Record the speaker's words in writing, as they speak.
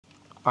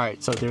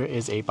Alright, so there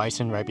is a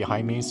bison right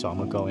behind me, so I'm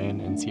gonna go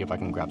in and see if I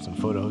can grab some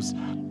photos.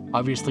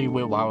 Obviously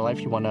with wildlife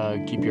you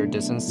wanna keep your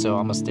distance, so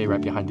I'm gonna stay right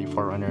behind the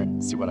forerunner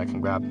and see what I can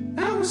grab.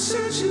 I was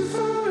searching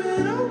for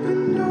an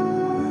open door.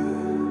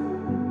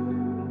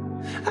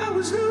 I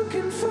was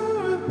looking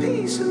for a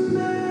peace of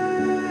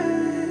mind.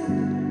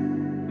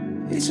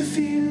 It's a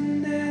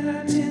feeling that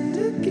I tend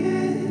to get.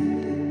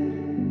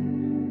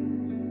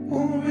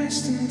 Won't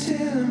rest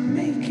until I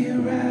make it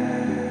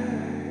right.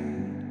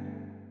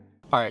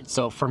 Alright,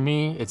 so for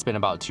me, it's been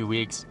about 2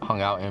 weeks.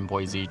 Hung out in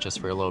Boise just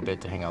for a little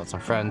bit to hang out with some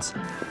friends.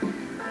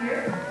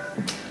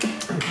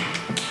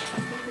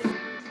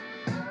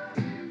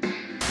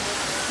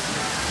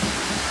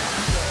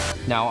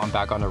 Now I'm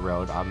back on the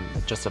road. I'm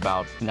just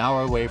about an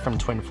hour away from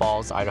Twin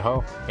Falls,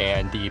 Idaho.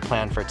 And the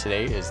plan for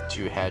today is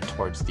to head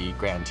towards the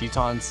Grand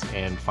Tetons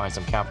and find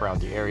some camp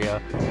around the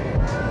area.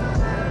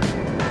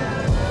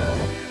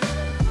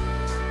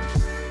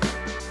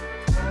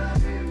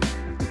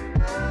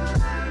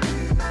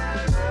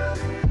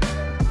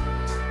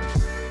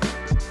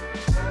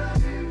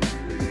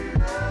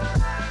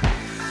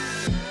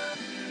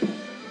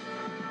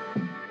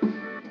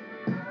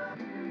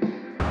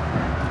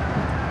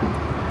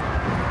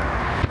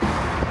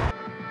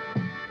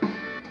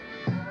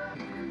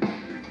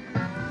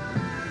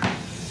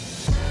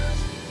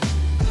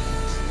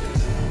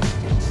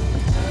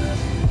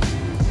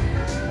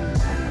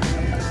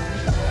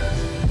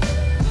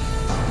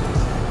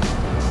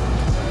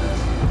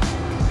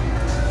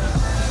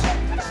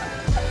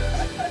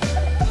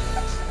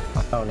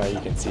 I don't know if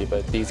you can see,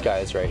 but these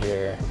guys right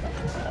here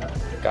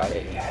got a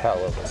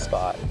hell of a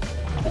spot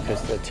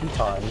because the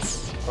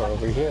Tetons are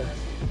over here.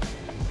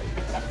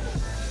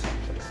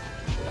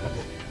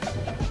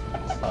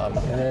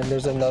 And then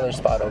there's another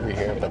spot over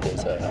here, but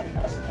there's a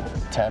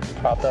tent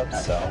propped up,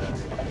 so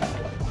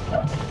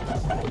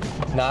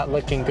not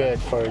looking good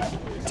for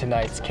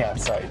tonight's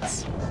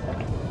campsites.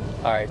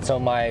 Alright, so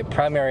my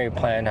primary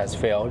plan has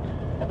failed.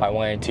 I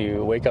wanted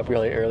to wake up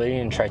really early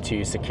and try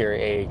to secure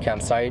a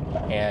campsite,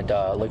 and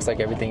looks like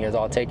everything is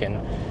all taken,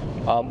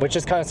 which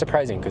is kind of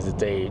surprising because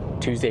it's a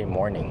Tuesday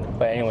morning.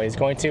 But anyways,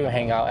 going to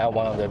hang out at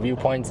one of the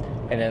viewpoints,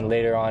 and then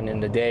later on in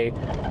the day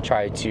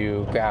try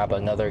to grab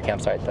another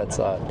campsite that's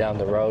down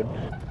the road.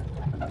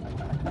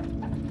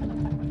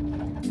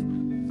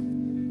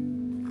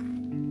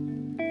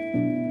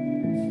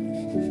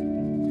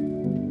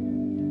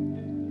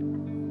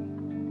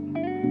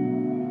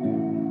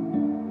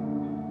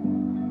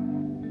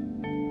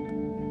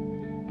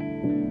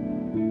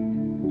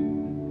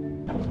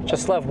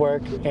 Just left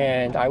work,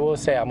 and I will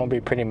say I'm gonna be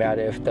pretty mad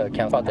if the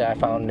camp spot that I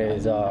found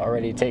is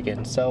already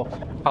taken. So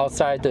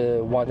outside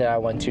the one that I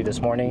went to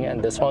this morning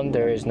and this one,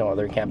 there is no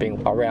other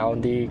camping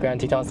around the Grand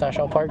Tetons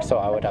National Park, so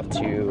I would have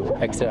to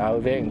exit out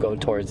of it and go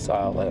towards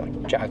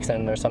like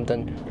Jackson or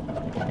something.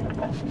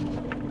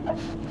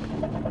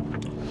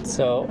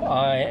 So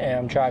I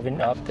am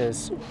driving up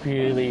this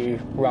really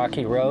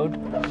rocky road,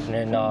 and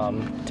then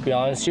to be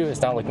honest with you,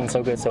 it's not looking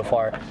so good so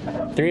far.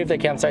 3 of the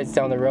campsites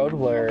down the road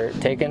were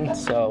taken,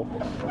 so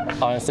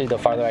honestly the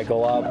farther I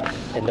go up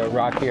and the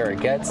rockier it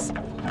gets,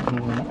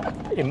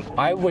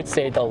 I would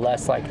say the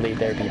less likely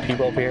there'd be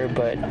people up here,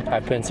 but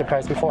I've been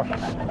surprised before.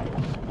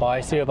 Well,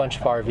 I see a bunch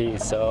of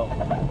RVs, so,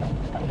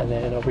 and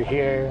then over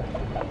here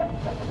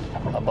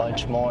a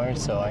bunch more,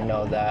 so I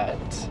know that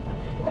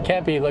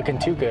can't be looking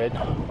too good.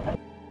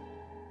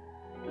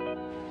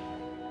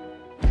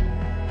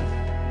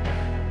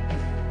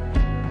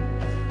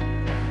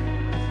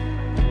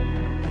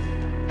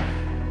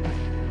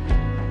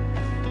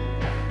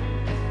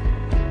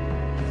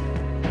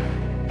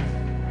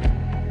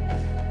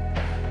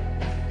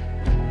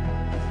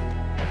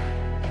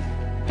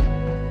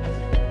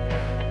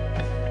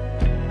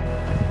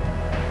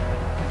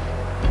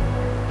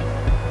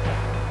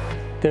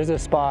 There's a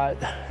spot,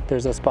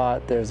 there's a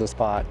spot, there's a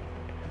spot,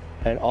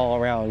 and all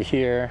around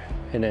here,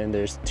 and then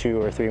there's 2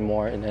 or 3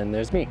 more, and then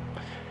there's me.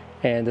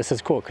 And this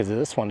is cool because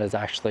this one is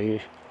actually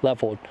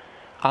leveled.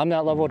 I'm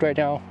not leveled right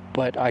now,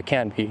 but I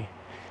can be.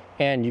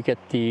 And you get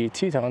the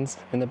Tetons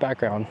in the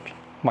background,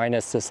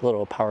 minus this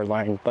little power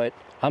line, but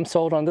I'm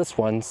sold on this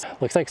one.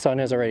 Looks like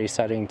sun is already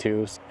setting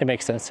too. It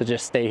makes sense to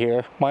just stay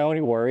here. My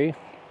only worry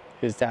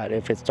is that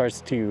if it starts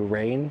to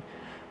rain,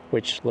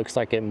 which looks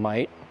like it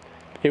might,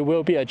 it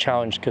will be a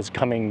challenge because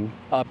coming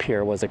up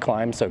here was a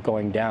climb, so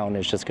going down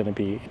is just gonna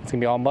be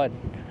all mud.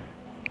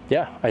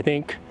 Yeah, I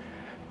think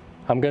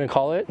I'm gonna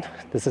call it.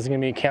 This is gonna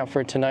be camp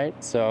for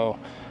tonight, so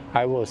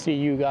I will see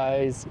you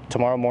guys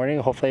tomorrow morning.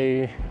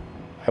 Hopefully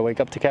I wake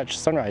up to catch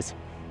sunrise.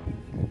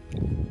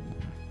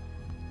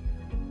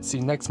 See,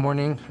 next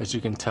morning, as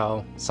you can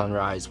tell,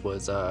 sunrise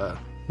was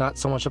not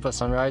so much of a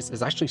sunrise.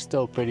 It's actually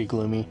still pretty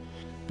gloomy.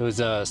 There was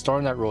a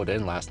storm that rolled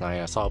in last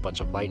night. I saw a bunch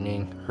of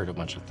lightning, heard a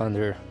bunch of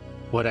thunder.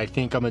 What I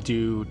think I'm gonna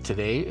do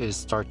today is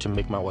start to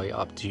make my way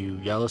up to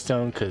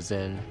Yellowstone, because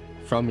then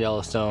from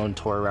Yellowstone,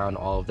 tour around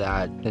all of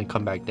that, then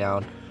come back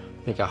down,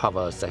 think I'll have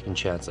a second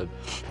chance of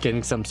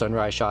getting some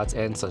sunrise shots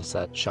and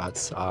sunset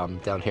shots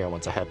down here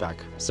once I head back.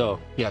 So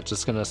yeah,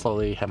 just gonna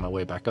slowly head my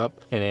way back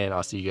up, and then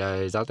I'll see you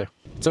guys out there.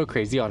 It's so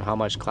crazy on how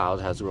much cloud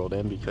has rolled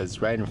in,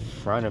 because right in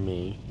front of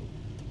me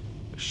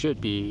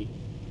should be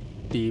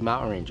the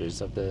mountain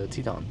ranges of the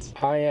Tetons.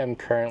 I am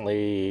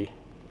currently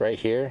right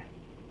here,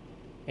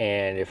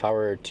 and if I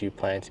were to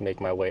plan to make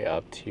my way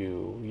up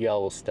to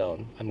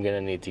Yellowstone, I'm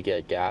gonna need to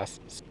get gas.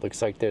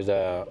 Looks like there's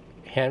a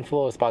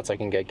handful of spots I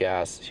can get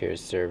gas.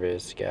 Here's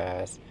service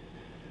gas.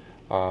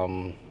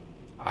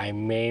 I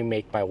may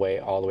make my way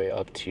all the way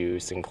up to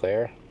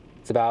Sinclair.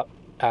 It's about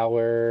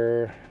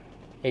hour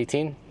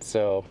 18,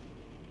 so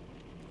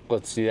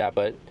let's do that.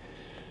 But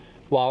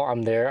while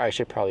I'm there, I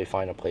should probably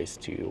find a place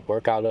to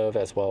work out of,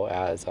 as well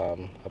as a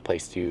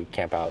place to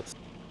camp out.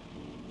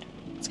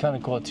 It's kind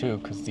of cool too,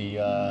 because the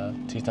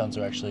Tetons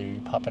are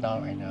actually popping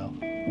out right now.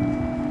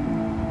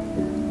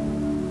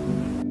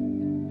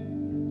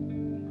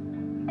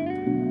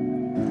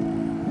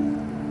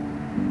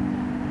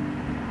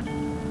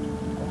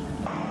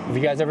 If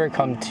you guys ever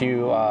come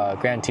to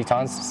Grand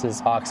Tetons, this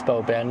is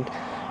Oxbow Bend.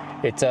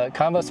 It's a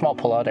kind of a small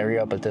pullout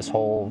area, but this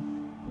whole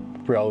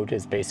road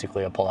is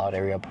basically a pullout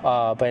area.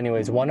 But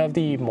anyways, one of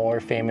the more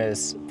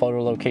famous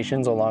photo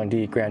locations along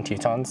the Grand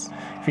Tetons.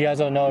 If you guys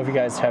don't know, if you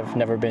guys have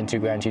never been to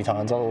Grand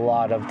Tetons, a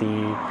lot of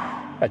the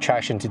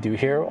attraction to do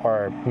here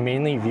are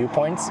mainly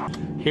viewpoints.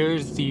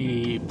 Here's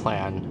the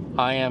plan.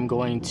 I am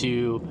going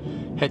to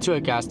head to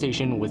a gas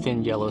station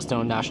within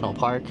Yellowstone National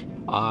Park.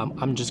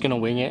 I'm just gonna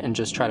wing it and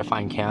just try to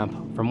find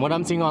camp. From what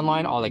I'm seeing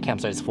online, all the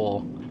campsites full.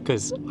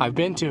 Because I've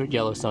been to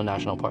Yellowstone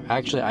National Park.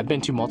 Actually, I've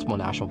been to multiple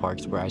national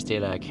parks where I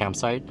stayed at a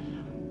campsite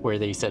where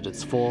they said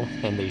it's full,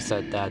 and they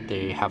said that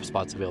they have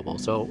spots available.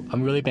 So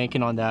I'm really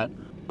banking on that.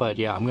 But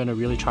yeah, I'm gonna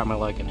really try my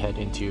luck and head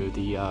into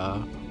the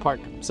park.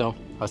 So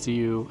I'll see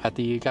you at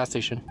the gas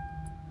station.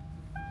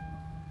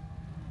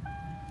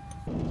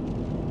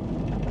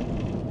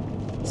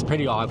 It's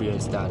pretty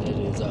obvious that it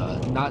is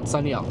not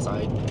sunny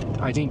outside.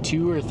 I think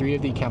 2 or 3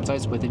 of the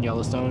campsites within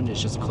Yellowstone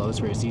is just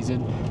closed for a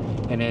season,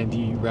 and then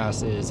the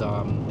rest is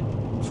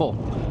full.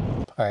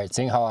 All right,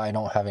 seeing how I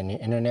don't have any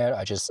internet,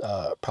 I just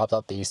propped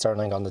up the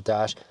Starlink on the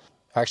dash.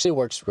 Actually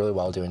works really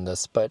well doing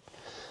this, but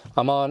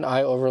I'm on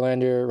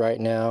iOverlander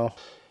right now.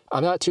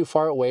 I'm not too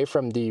far away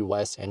from the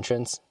west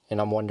entrance, and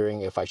I'm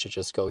wondering if I should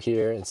just go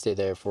here and stay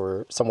there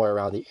for somewhere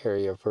around the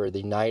area for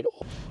the night.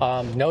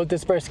 No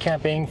dispersed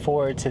camping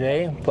for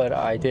today, but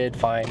I did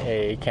find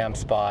a camp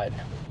spot,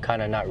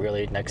 kind of not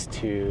really, next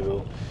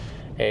to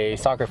a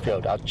soccer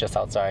field just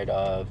outside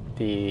of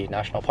the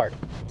national park.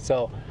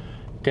 So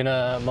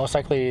gonna most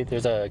likely,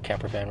 there's a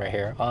camper van right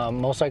here.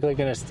 Most likely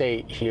gonna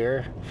stay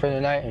here for the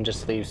night and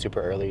just leave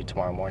super early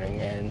tomorrow morning.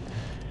 And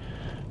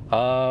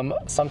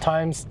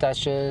sometimes that's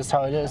just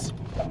how it is.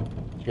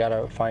 You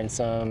gotta find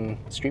some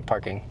street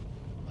parking.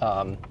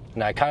 And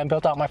I kind of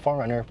built out my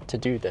 4Runner to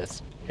do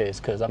this, is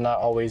because I'm not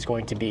always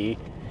going to be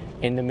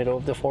in the middle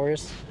of the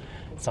forest.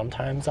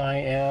 Sometimes I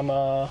am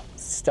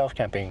stealth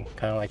camping,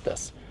 kind of like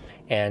this.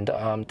 And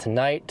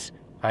tonight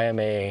I am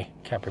a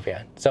camper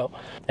van. So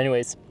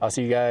anyways, I'll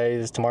see you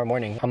guys tomorrow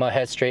morning. I'm gonna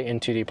head straight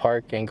into the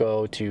park and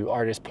go to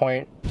Artist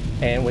Point.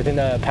 And within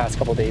the past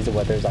couple days, the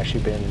weather's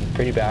actually been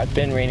pretty bad.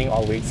 Been raining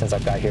all week since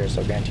I've got here,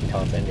 so Grand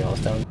Tetons and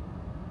Yellowstone.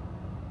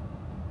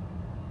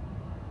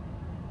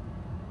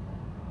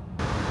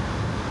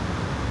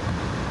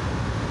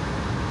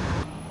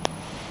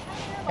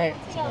 Hey.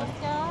 Do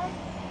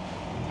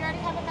you already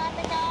have a map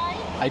and guide?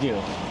 I do.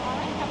 All right,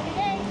 have a good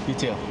day. You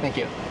too. Thank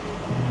you.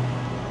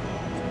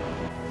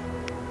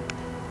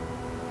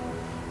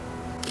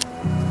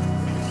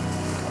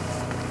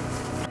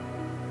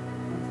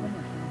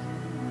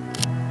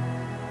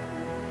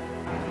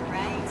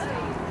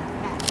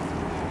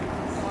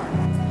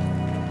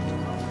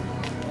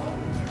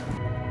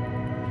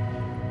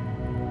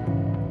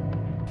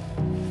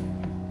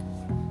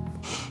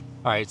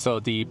 All right, so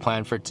the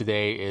plan for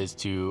today is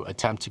to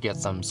attempt to get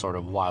some sort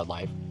of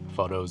wildlife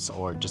photos,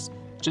 or just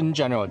in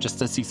general, just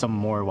to see some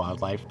more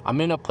wildlife.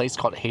 I'm in a place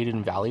called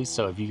Hayden Valley,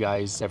 so if you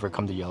guys ever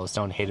come to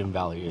Yellowstone, Hayden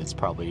Valley is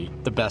probably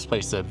the best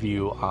place to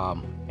view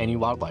any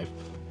wildlife.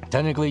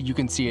 Technically, you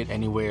can see it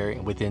anywhere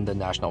within the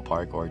national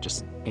park or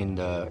just in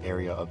the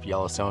area of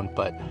Yellowstone,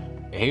 but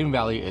Hayden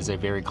Valley is a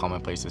very common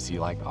place to see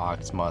like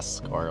ox,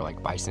 musk, or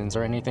like bisons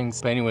or anything.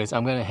 But anyways,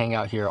 I'm gonna hang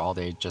out here all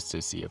day just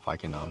to see if I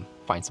can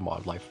find some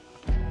wildlife.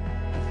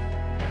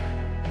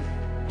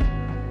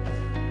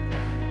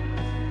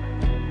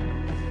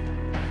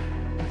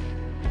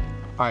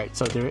 All right,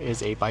 so there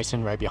is a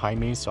bison right behind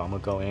me, so I'm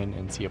gonna go in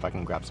and see if I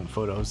can grab some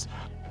photos.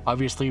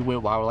 Obviously, with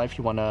wildlife,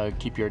 you wanna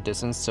keep your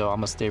distance, so I'm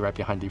gonna stay right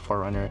behind the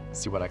 4Runner,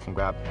 see what I can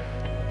grab.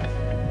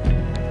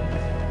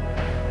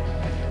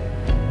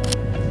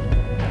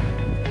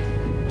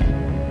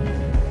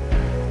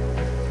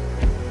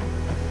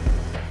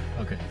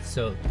 Okay,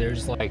 so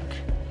there's like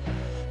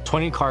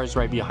 20 cars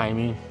right behind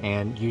me,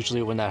 and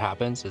usually when that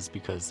happens, it's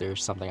because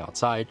there's something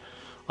outside.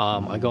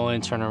 I go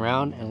in, turn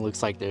around, and it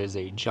looks like there's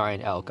a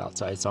giant elk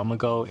outside. So I'm gonna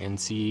go and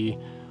see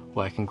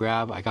what I can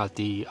grab. I got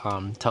the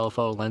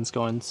telephoto lens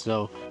going,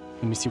 so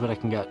let me see what I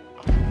can get.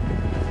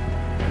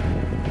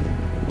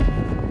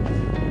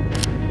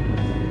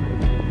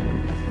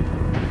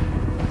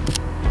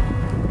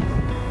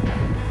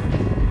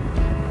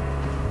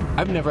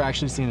 I've never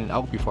actually seen an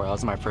elk before. That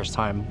was my first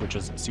time, which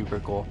was super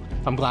cool.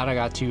 I'm glad I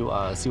got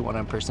to see one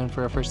in person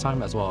for the first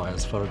time, as well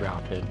as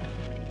photograph it.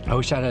 I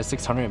wish I had a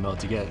 600mm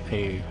to get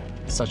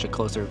such a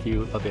closer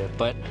view of it,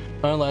 but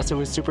nonetheless, it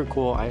was super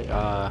cool.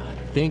 I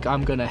think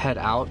I'm gonna head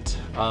out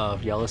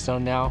of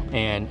Yellowstone now,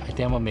 and I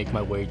think I'm gonna make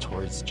my way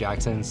towards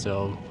Jackson.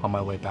 So on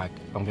my way back,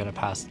 I'm gonna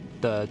pass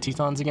the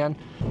Tetons again.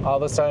 All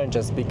of a sudden, it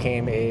just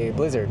became a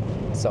blizzard,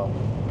 so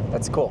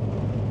that's cool.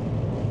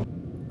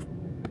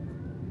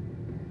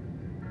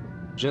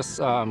 Just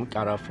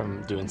got up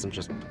from doing some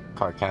just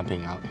car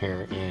camping out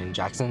here in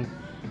Jackson.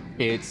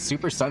 It's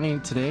super sunny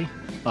today,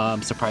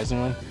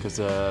 surprisingly, because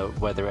the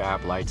weather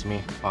app lied to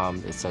me.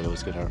 It said it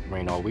was gonna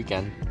rain all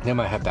weekend. Then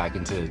I might head back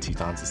into the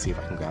Tetons to see if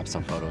I can grab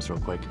some photos real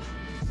quick,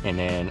 and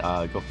then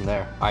go from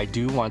there. I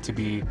do want to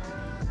be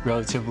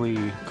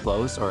relatively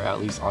close, or at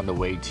least on the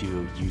way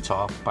to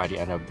Utah by the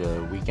end of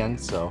the weekend,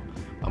 so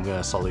I'm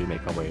gonna slowly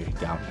make my way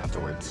down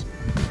afterwards.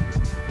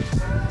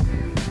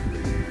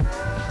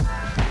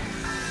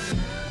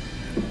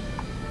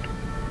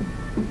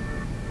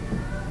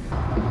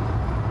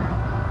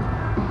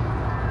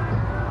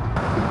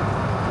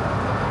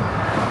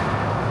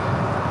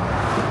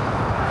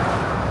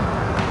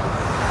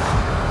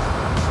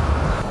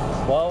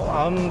 Well,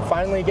 I'm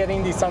finally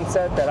getting the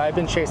sunset that I've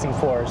been chasing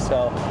for,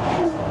 so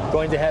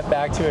going to head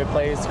back to a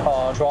place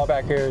called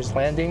Drawbackers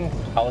Landing.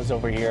 I was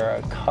over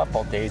here a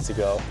couple days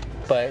ago,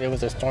 but it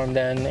was a storm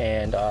then,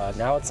 and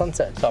now it's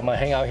sunset. So I'm gonna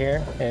hang out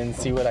here and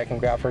see what I can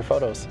grab for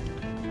photos.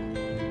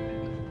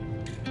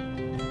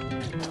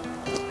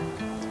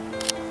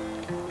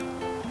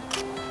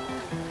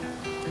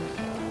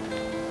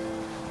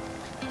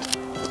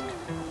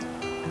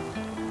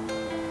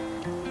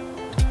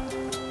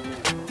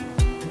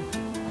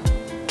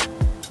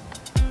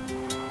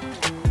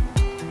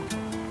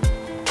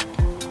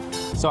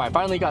 So I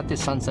finally got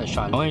this sunset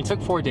shot. It only took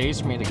 4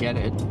 days for me to get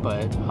it,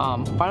 but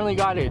finally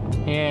got it.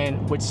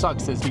 And which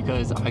sucks is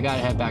because I gotta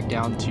head back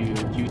down to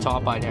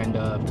Utah by the end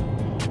of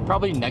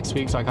probably next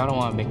week, so I kinda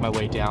wanna make my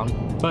way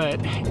down.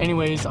 But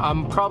anyways,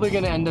 I'm probably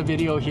gonna end the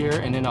video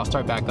here, and then I'll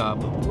start back up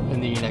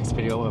in the next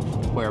video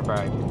of wherever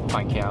I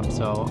find camp.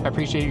 So I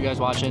appreciate you guys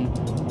watching.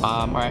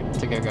 All right,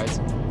 take care guys.